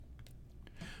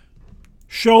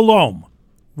Shalom.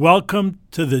 Welcome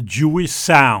to the Jewish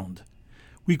Sound.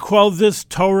 We call this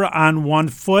Torah on one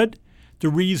foot. The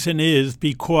reason is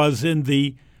because in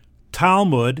the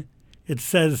Talmud, it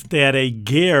says that a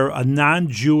ger, a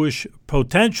non-Jewish,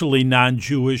 potentially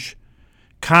non-Jewish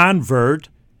convert,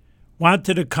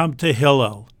 wanted to come to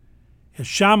Hillel.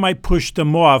 Shammai pushed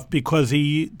him off because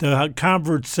the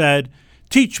convert said,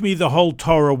 "Teach me the whole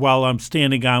Torah while I'm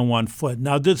standing on one foot."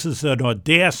 Now, this is an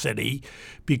audacity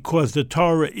because the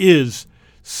Torah is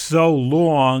so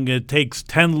long. It takes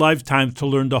 10 lifetimes to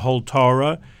learn the whole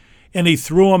Torah, and he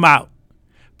threw him out.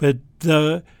 But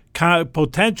the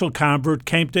potential convert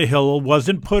came to Hillel,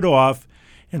 wasn't put off,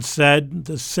 and said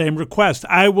the same request.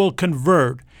 "I will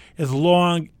convert as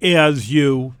long as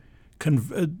you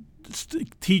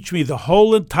teach me the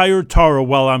whole entire Torah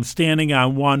while I'm standing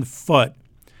on one foot."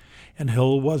 And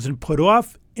Hillel wasn't put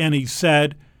off, and he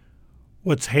said,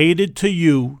 "What's hated to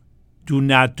you, do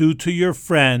not do to your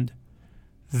friend.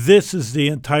 This is the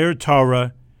entire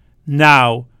Torah.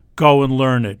 Now go and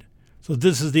learn it." So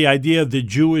this is the idea of the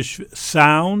Jewish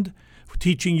sound,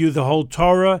 teaching you the whole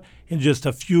Torah in just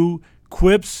a few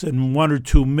quips in 1 or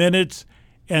 2 minutes,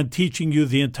 and teaching you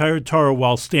the entire Torah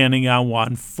while standing on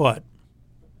one foot.